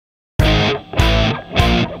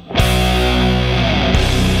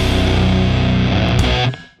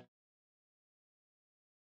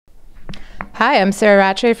Hi, I'm Sarah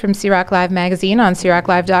Rattray from C-Rock Live magazine on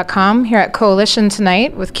crocklive.com, here at Coalition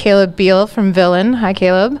tonight with Caleb Beal from Villain. Hi,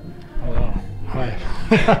 Caleb. Hello.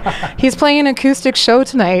 Hi. He's playing an acoustic show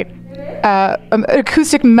tonight, an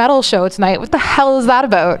acoustic metal show tonight. What the hell is that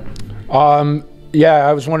about? Yeah,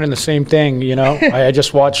 I was wondering the same thing, you know. I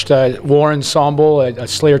just watched War Ensemble, a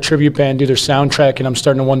Slayer tribute band, do their soundtrack, and I'm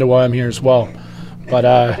starting to wonder why I'm here as well. But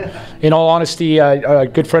in all honesty, a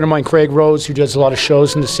good friend of mine, Craig Rose, who does a lot of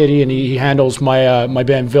shows in the city, and he handles my my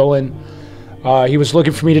band Villain. He was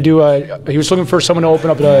looking for me to do he was looking for someone to open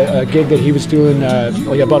up a gig that he was doing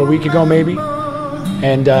like about a week ago, maybe.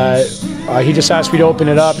 And he just asked me to open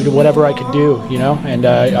it up and do whatever I could do, you know. And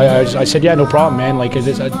I said, yeah, no problem, man. Like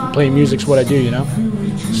playing music's what I do, you know.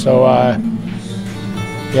 So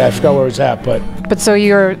yeah, I forgot where it was at, but so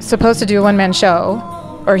you're supposed to do a one-man show.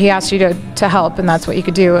 Or he asked you to help, and that's what you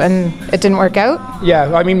could do, and it didn't work out?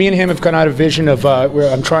 Yeah, I mean, me and him have kind of had a vision of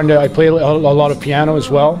where I play a lot of piano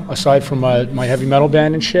as well, aside from my heavy metal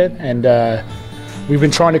band and shit, and we've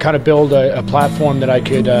been trying to kind of build a platform that I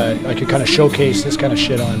could kind of showcase this kind of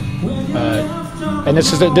shit on. And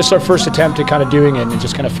this is our first attempt at kind of doing it, and it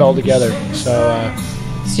just kind of fell together. So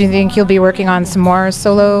do you think you'll be working on some more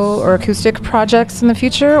solo or acoustic projects in the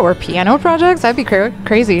future, or piano projects? That'd be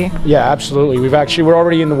crazy. Yeah, absolutely. We're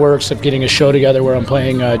already in the works of getting a show together where I'm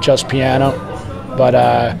playing just piano. But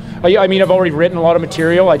I mean, I've already written a lot of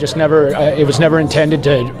material. I just never, it was never intended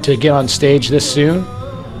to get on stage this soon.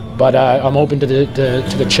 But I'm open to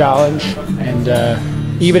the challenge,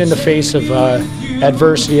 and even in the face of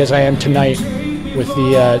adversity as I am tonight, with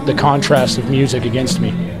the contrast of music against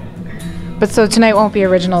me. But so tonight won't be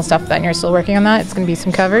original stuff then? You're still working on that? It's going to be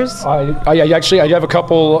some covers? I have a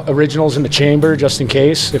couple originals in the chamber just in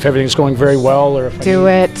case, if everything's going very well. Or if Do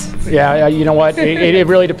it. Yeah, you know what? it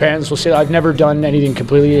really depends. We'll see. I've never done anything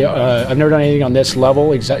completely, I've never done anything on this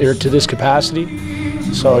level, or to this capacity.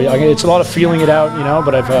 So it's a lot of feeling it out, you know,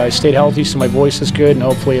 but I've stayed healthy, so my voice is good, and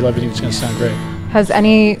hopefully everything's going to sound great. Has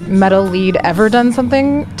any metal lead ever done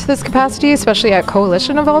something to this capacity, especially at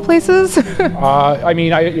Coalition of all places? I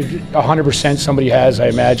mean, 100% somebody has, I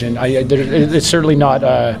imagine. It's certainly not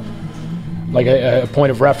like a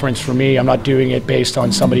point of reference for me. I'm not doing it based on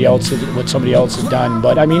what somebody else has done.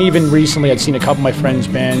 But I mean, even recently, I'd seen a couple of my friends'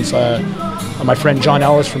 bands. My friend John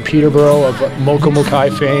Ellis from Peterborough of Moko Mokai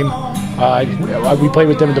fame. We played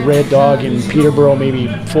with them at the Red Dog in Peterborough maybe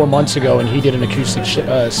 4 months ago, and he did an acoustic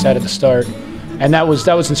set at the start. And that was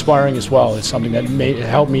inspiring as well. It's something that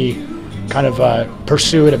helped me kind of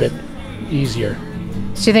pursue it a bit easier.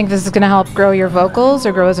 Do you think this is going to help grow your vocals,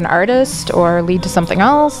 or grow as an artist, or lead to something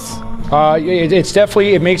else? It's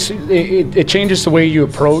definitely, it changes the way you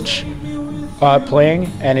approach playing,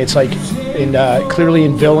 and it's like clearly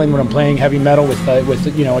in Villain, when I'm playing heavy metal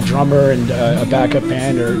with you know, a drummer and a backup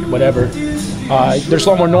band or whatever, there's a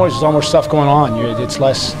lot more noise, there's a lot more stuff going on. It's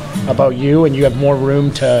less about you, and you have more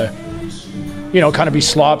room to, you know, kind of be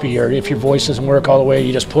sloppy, or if your voice doesn't work all the way,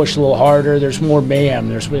 you just push a little harder. There's more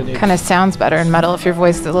mayhem. Kind of sounds better in metal if your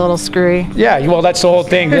voice is a little screwy. Yeah, well, that's the whole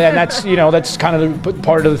thing, and that's, you know, that's kind of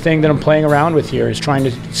part of the thing that I'm playing around with here, is trying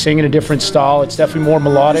to sing in a different style. It's definitely more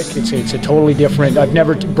melodic. It's a totally different. I've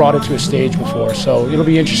never brought it to a stage before, so it'll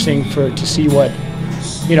be interesting to see what,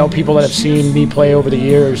 you know, people that have seen me play over the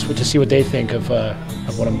years, to see what they think of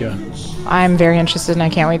what I'm doing. I'm very interested, and I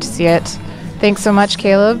can't wait to see it. Thanks so much,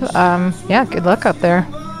 Caleb. Yeah, good luck up there.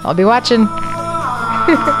 I'll be watching.